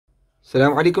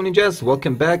Assalamu alaikum ninjas,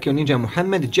 welcome back, your ninja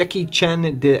Muhammad, Jackie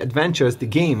Chan, The Adventures, the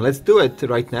game. Let's do it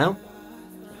right now.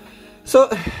 So,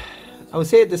 I would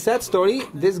say the sad story,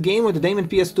 this game with the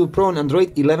DamonPS2 Pro on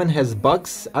Android 11 has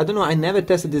bugs. I don't know, I never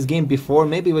tested this game before.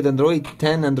 Maybe with Android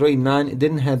 10, Android 9, it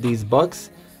didn't have these bugs.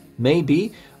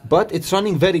 Maybe. But it's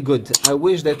running very good. I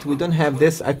wish that we don't have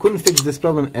this. I couldn't fix this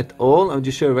problem at all. I'll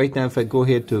just show you right now if I go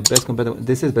here to best compatible.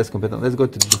 This is best compatible. Let's go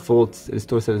to default,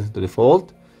 restore settings to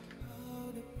default.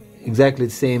 Exactly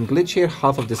the same glitch here.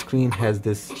 Half of the screen has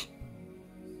this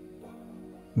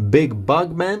big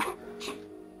bug, man.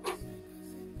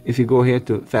 If you go here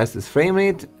to fastest frame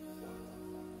rate,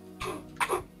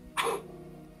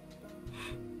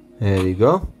 there you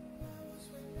go.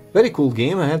 Very cool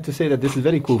game. I have to say that this is a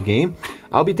very cool game.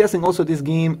 I'll be testing also this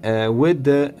game with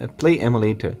the Play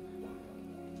emulator.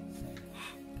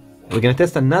 We're gonna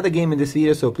test another game in this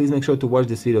video, so please make sure to watch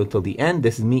this video till the end.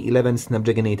 This is Mi 11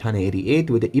 Snapdragon 888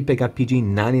 with the IPEGA PG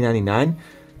 9099.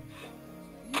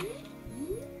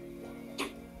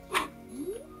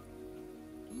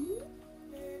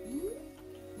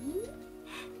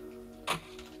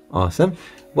 Awesome.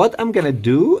 What I'm gonna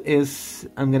do is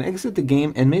I'm gonna exit the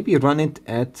game and maybe run it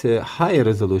at higher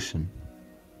resolution.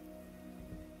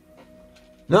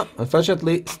 No,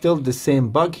 unfortunately, still the same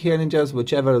bug here, ninjas.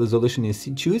 Whichever resolution you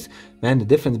choose, man, the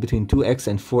difference between 2x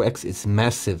and 4x is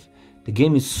massive. The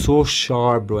game is so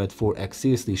sharp, bro, at 4x.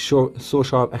 Seriously, so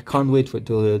sharp. I can't wait for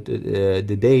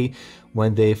the day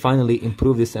when they finally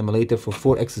improve this emulator for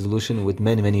 4x resolution with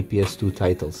many PS2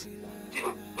 titles.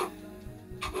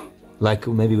 Like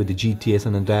maybe with the GTA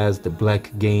San Andreas, the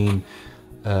Black game.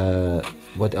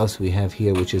 What else we have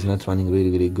here which is not running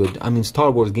really good? I mean,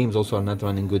 Star Wars games also are not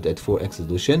running good at 4x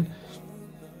resolution.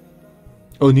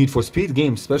 Oh, Need for Speed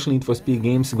games, especially Need for Speed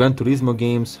games, Gran Turismo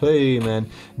games, hey man,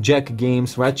 Jack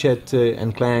games, Ratchet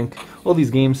and Clank, all these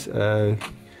games, they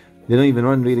don't even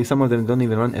run really, some of them don't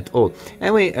even run at all.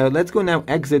 Anyway, let's go now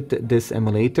exit this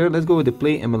emulator. Let's go with the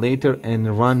Play emulator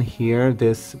and run here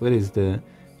this, where is the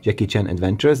Jackie Chan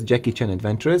Adventures? Jackie Chan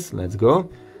Adventures, let's go.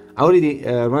 I already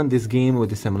run this game with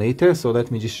the simulator, so let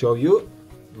me just show you.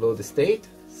 Load the state.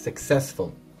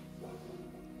 Successful.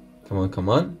 Come on, come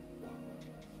on.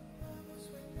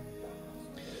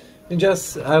 And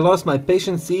just, I lost my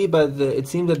patience, but it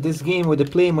seems that this game with the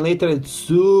Play emulator is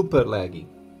super laggy.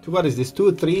 What is this?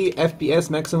 2-3 FPS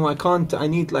maximum? I can't, I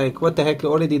need like, what the heck,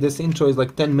 already this intro is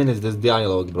like 10 minutes, this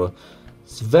dialogue, bro.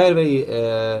 It's very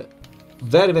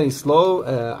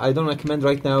slow. I don't recommend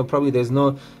right now. Probably there's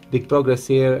no big progress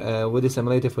here with this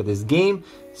emulator for this game.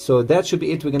 So that should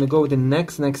be it. We're gonna go with the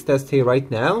next test here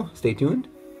right now. Stay tuned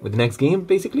with the next game,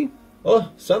 basically. Oh,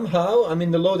 somehow I'm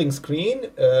in the loading screen.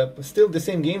 Still the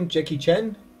same game, Jackie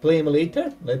Chan Play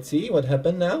emulator. Let's see what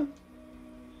happened now.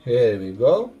 Here we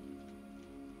go.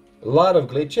 A lot of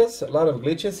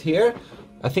glitches here.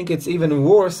 I think it's even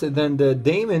worse than the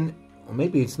Damon.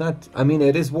 Maybe it's not. I mean,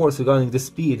 it is worse regarding the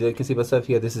speed. You can see myself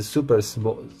here. This is super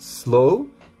slow.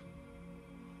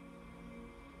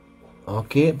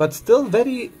 Okay, but still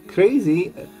very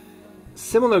crazy.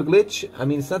 Similar glitch. I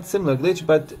mean, it's not similar glitch,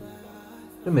 but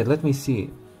wait a minute. Let me see.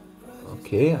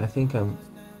 Okay, I think I'm.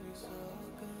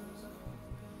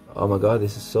 Oh my God,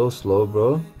 this is so slow,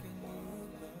 bro.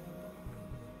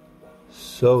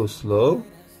 So slow.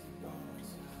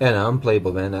 Yeah, no,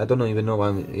 unplayable, man. I don't even know why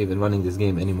I'm even running this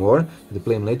game anymore. The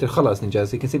Play emulator, khalas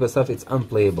ninjas. You can see by stuff, it's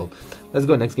unplayable. Let's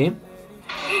go next game.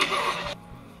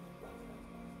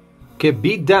 Okay,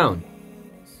 Beat Down.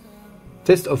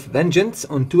 Test of Vengeance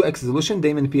on 2x resolution,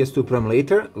 DamonPS2 Pro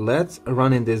emulator. Let's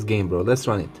run in this game, bro. Let's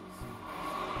run it.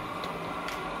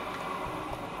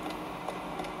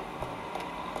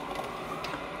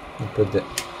 I'll put the.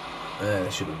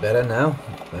 Should be better now.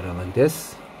 Better like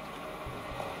this.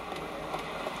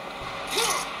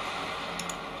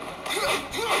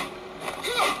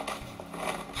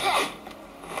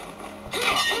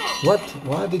 What?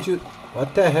 Why did you...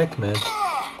 What the heck, man?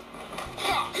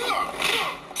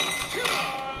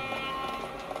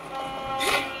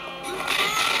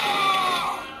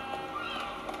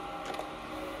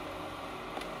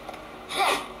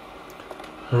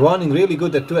 Running really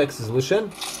good at 2x resolution.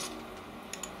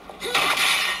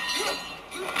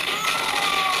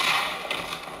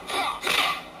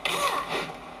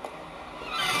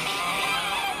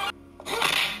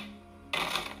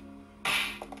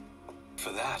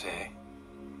 For that, eh?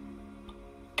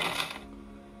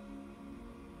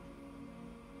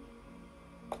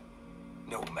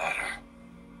 No matter.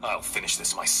 I'll finish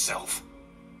this myself.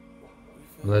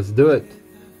 Let's do it.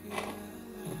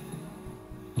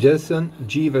 Jason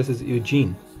G versus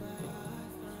Eugene.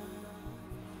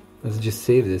 Let's just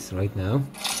save this right now.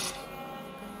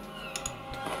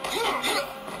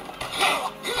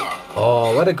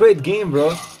 Oh, what a great game,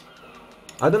 bro.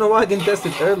 I don't know why I didn't test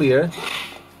it earlier.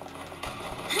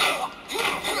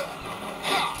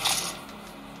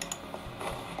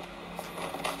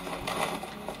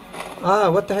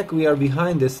 Ah, what the heck, we are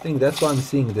behind this thing. That's why I'm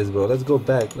seeing this, bro. Let's go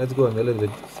back. Let's go a little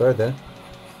bit further.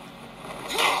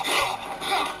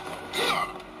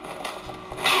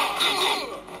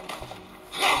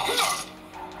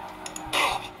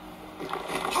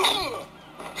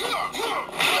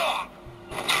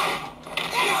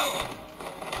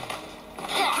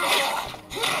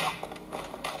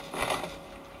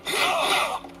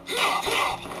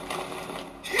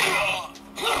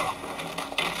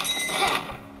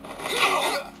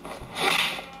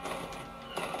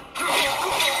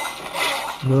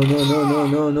 No, no, no, no,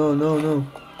 no, no, no, no.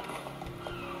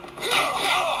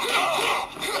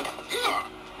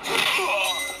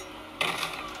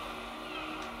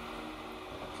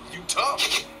 You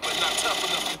tough, but not tough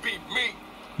enough to beat me.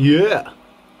 Yeah.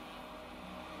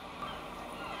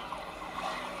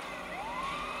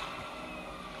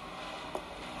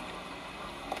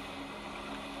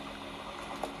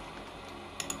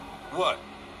 What?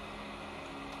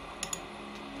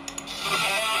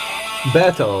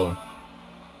 Battle.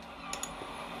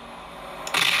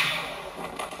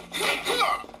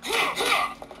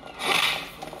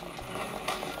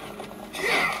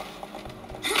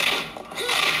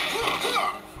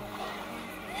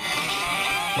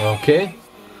 Okay.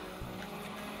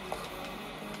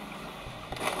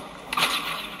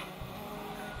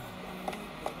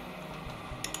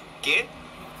 Get?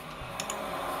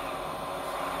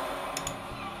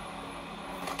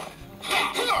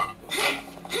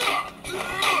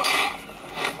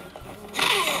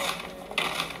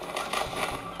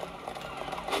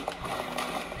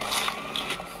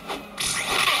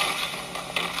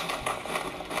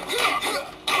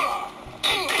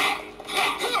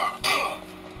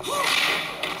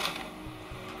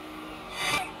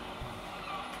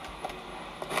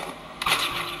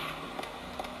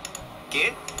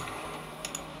 Get?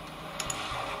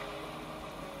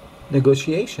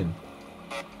 Negotiation.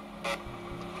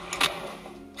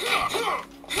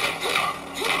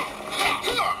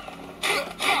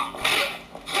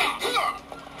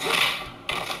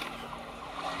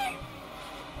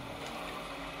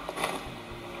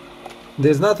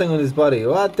 There's nothing on his body.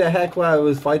 What the heck? Why I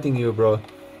was fighting you, bro?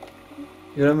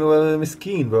 You're a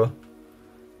miskin, bro.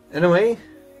 Anyway.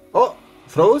 Oh!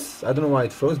 Froze? I don't know why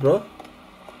it froze, bro.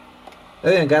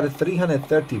 Hey, I got it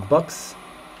 330 bucks.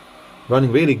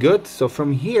 Running really good. So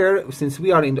from here, since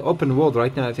we are in the open world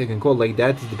right now, if you can call it like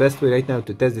that, is the best way right now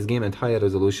to test this game at higher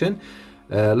resolution.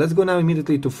 Let's go now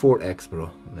immediately to 4x,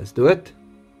 bro. Let's do it.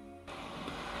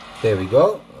 There we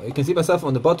go. You can see myself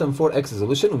on the bottom, 4x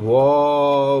resolution.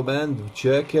 Whoa, man.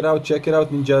 Check it out,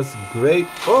 ninjas. Great.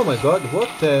 Oh my god, what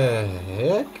the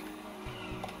heck?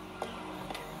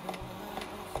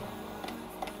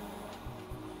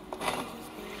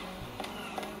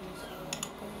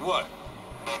 What?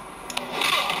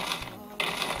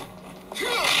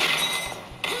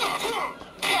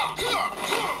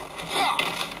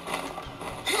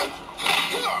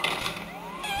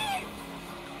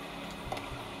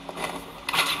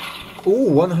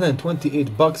 Ooh,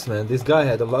 128 bucks, man. This guy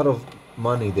had a lot of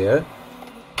money there.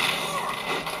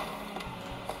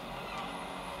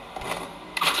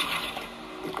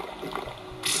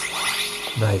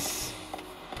 Nice.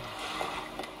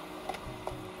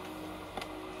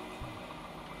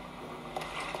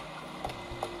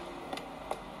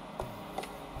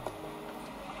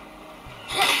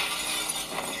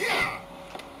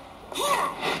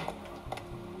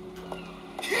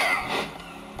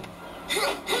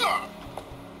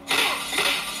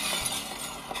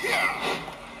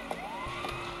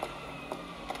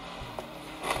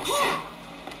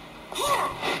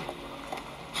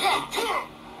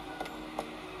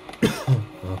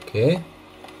 Okay.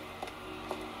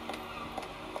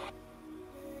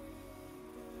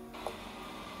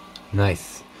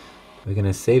 Nice. We're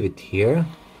gonna save it here.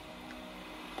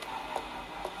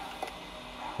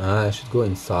 I should go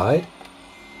inside.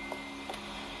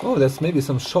 Oh, that's maybe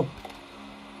some shop.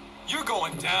 You're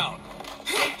going down.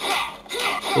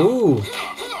 Ooh.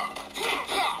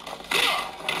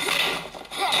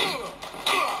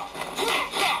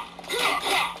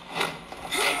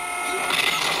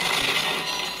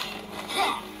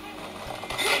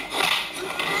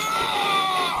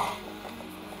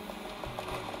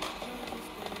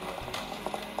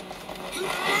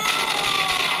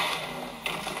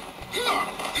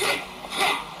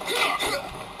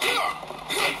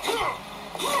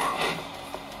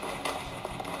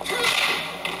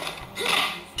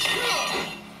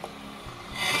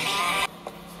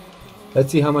 Let's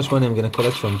see how much money I'm gonna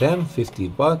collect from them. 50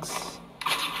 bucks.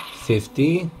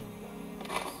 50.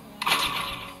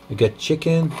 We get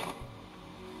chicken.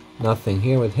 Nothing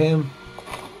here with him.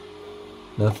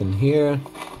 Nothing here.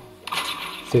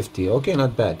 50. Okay,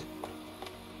 not bad.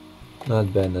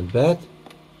 Not bad, not bad.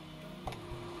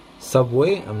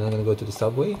 Subway. I'm not gonna go to the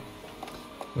Subway.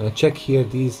 I'm gonna check here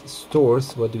these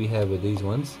stores. What do we have with these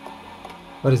ones?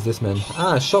 What is this, man?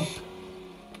 Ah, shop.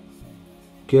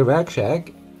 Okay, Rack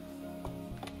Shack.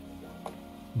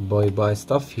 Boy, buy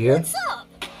stuff here. What's up?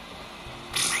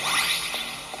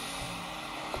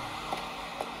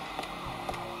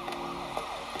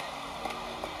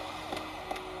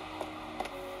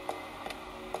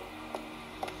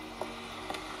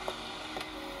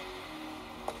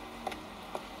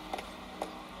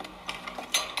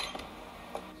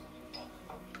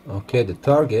 Okay, the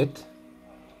Target.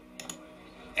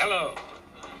 Hello.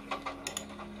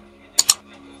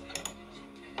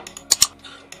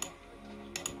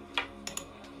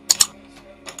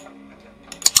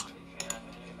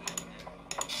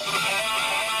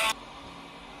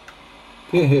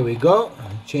 Okay, here we go.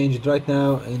 Change it right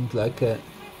now into like a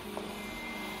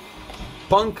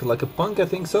punk, I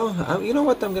think so. You know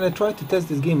what? I'm gonna try to test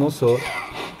this game also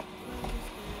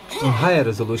on higher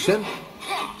resolution.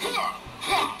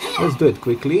 Let's do it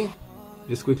quickly.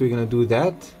 Just quickly, we're gonna do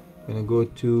that. I'm gonna go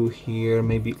to here,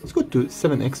 maybe let's go to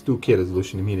 7x 2K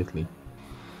resolution immediately.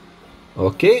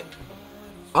 Okay.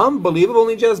 Unbelievable,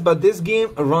 ninjas, but this game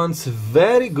runs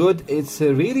very good. It's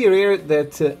really rare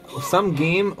that some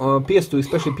game, or PS2,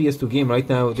 especially PS2 game right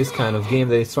now, this kind of game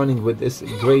that is running with this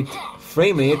great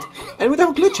frame rate and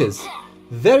without glitches.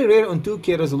 Very rare on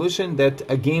 2K resolution that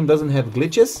a game doesn't have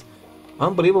glitches.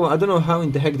 Unbelievable. I don't know how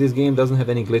in the heck this game doesn't have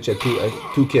any glitch at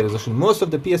 2K resolution. Most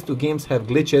of the PS2 games have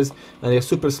glitches and they're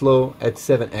super slow at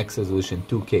 7x resolution,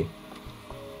 2K.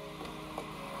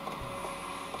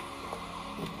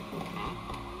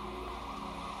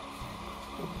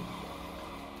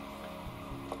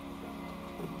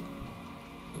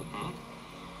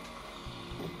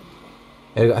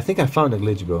 I think I found a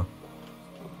glitch, bro.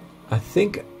 I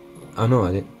think... Oh no,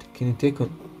 I didn't. Can you take on...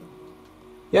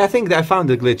 Yeah, I think that I found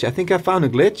a glitch. I think I found a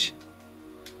glitch.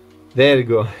 There you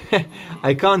go.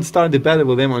 I can't start the battle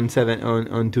with them on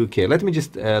 2K. Let me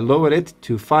just lower it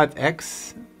to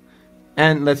 5x.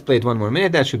 And let's play it one more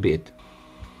minute. That should be it.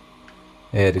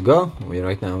 There you go. We're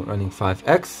right now running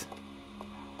 5x.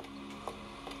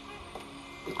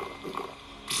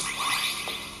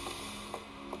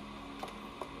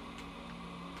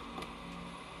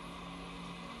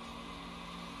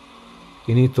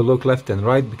 You need to look left and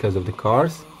right because of the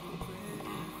cars.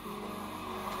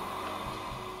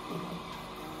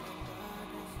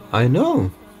 I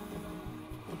know.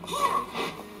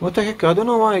 What the heck? I don't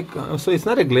know why. So it's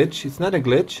not a glitch. It's not a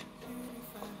glitch.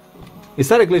 It's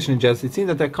not a glitch, ninjas. It seems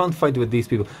that I can't fight with these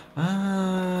people.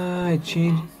 Ah, I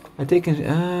changed. I taken.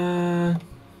 Ah.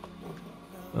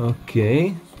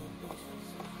 Okay.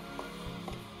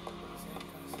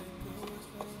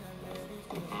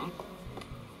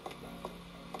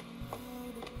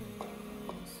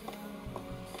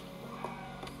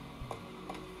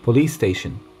 Police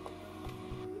station.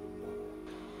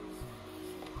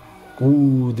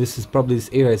 Ooh, this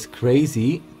area is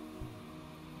crazy.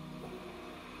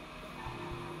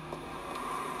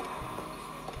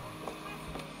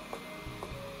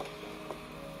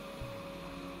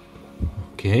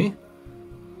 Okay.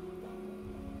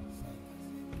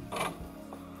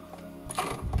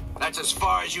 That's as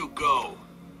far as you go.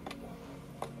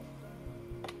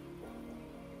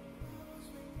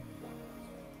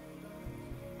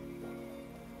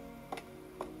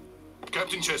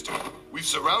 Captain Chester, we've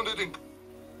surrounded and...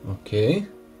 Okay.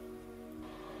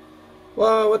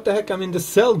 Wow, what the heck? I'm in the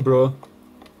cell, bro.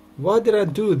 Why did I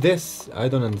do this? I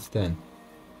don't understand.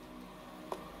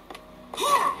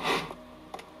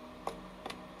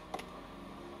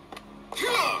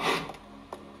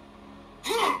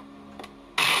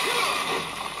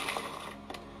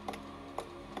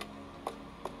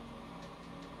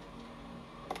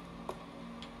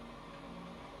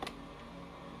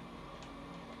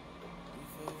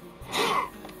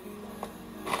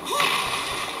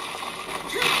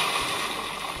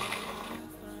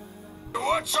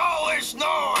 What's all this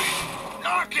noise?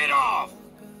 Knock it off!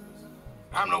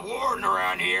 I'm the warden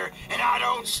around here, and I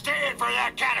don't stand for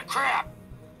that kind of crap.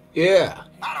 Yeah.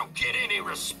 I don't get any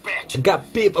respect. I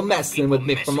got people messing with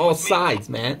me from all sides,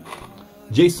 man.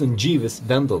 Jason Jeeves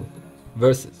Vendel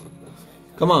versus.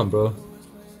 Come on, bro.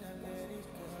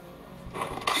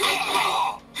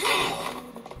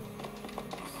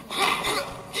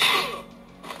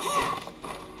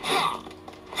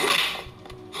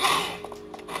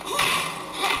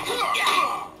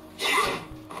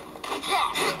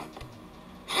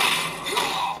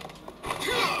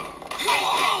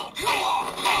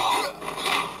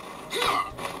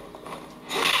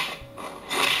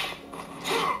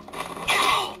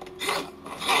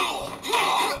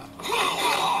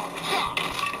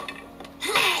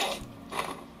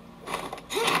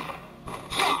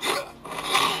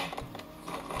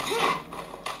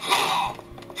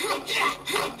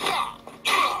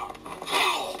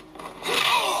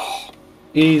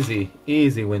 Easy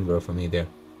win, bro, for me there.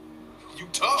 You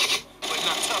tough, but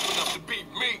not tough enough to beat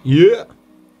me. Yeah.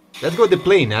 Let's go to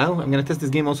play now. I'm gonna test this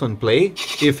game also on play,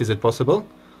 if is it possible.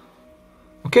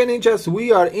 Okay, ninjas,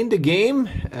 we are in the game.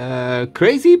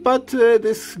 Crazy, but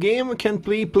this game can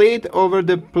be played over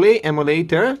the Play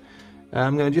emulator.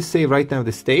 I'm gonna just save right now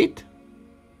the state.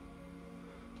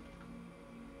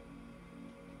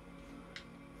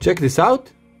 Check this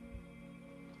out.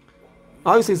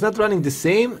 Obviously, it's not running the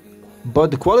same,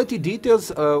 but the quality details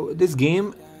of this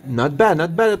game, not bad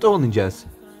at all, ninjas.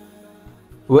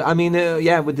 Well, I mean,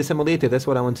 yeah, with the emulator, that's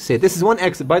what I want to say. This is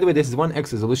 1x, by the way, this is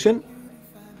 1x resolution.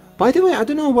 By the way, I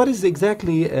don't know what is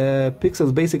exactly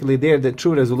pixels basically there, the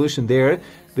true resolution there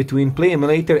between Play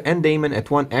Emulator and Damon at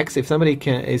 1x. If somebody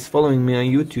is following me on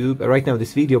YouTube right now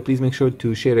this video, please make sure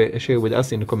to share with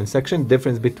us in the comment section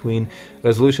difference between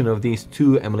resolution of these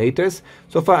two emulators.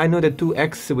 So far I know that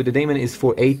 2x with the Damon is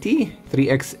 480,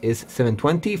 3x is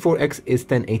 720, 4x is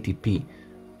 1080p.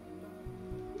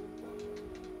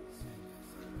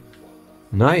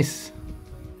 Nice.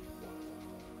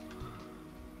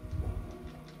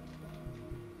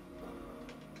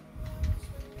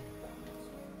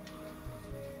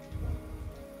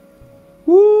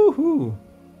 Woohoo!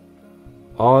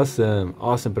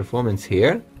 Awesome performance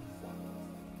here.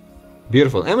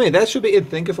 Beautiful. Anyway, that should be it.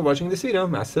 Thank you for watching this video.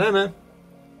 Ma'as salama.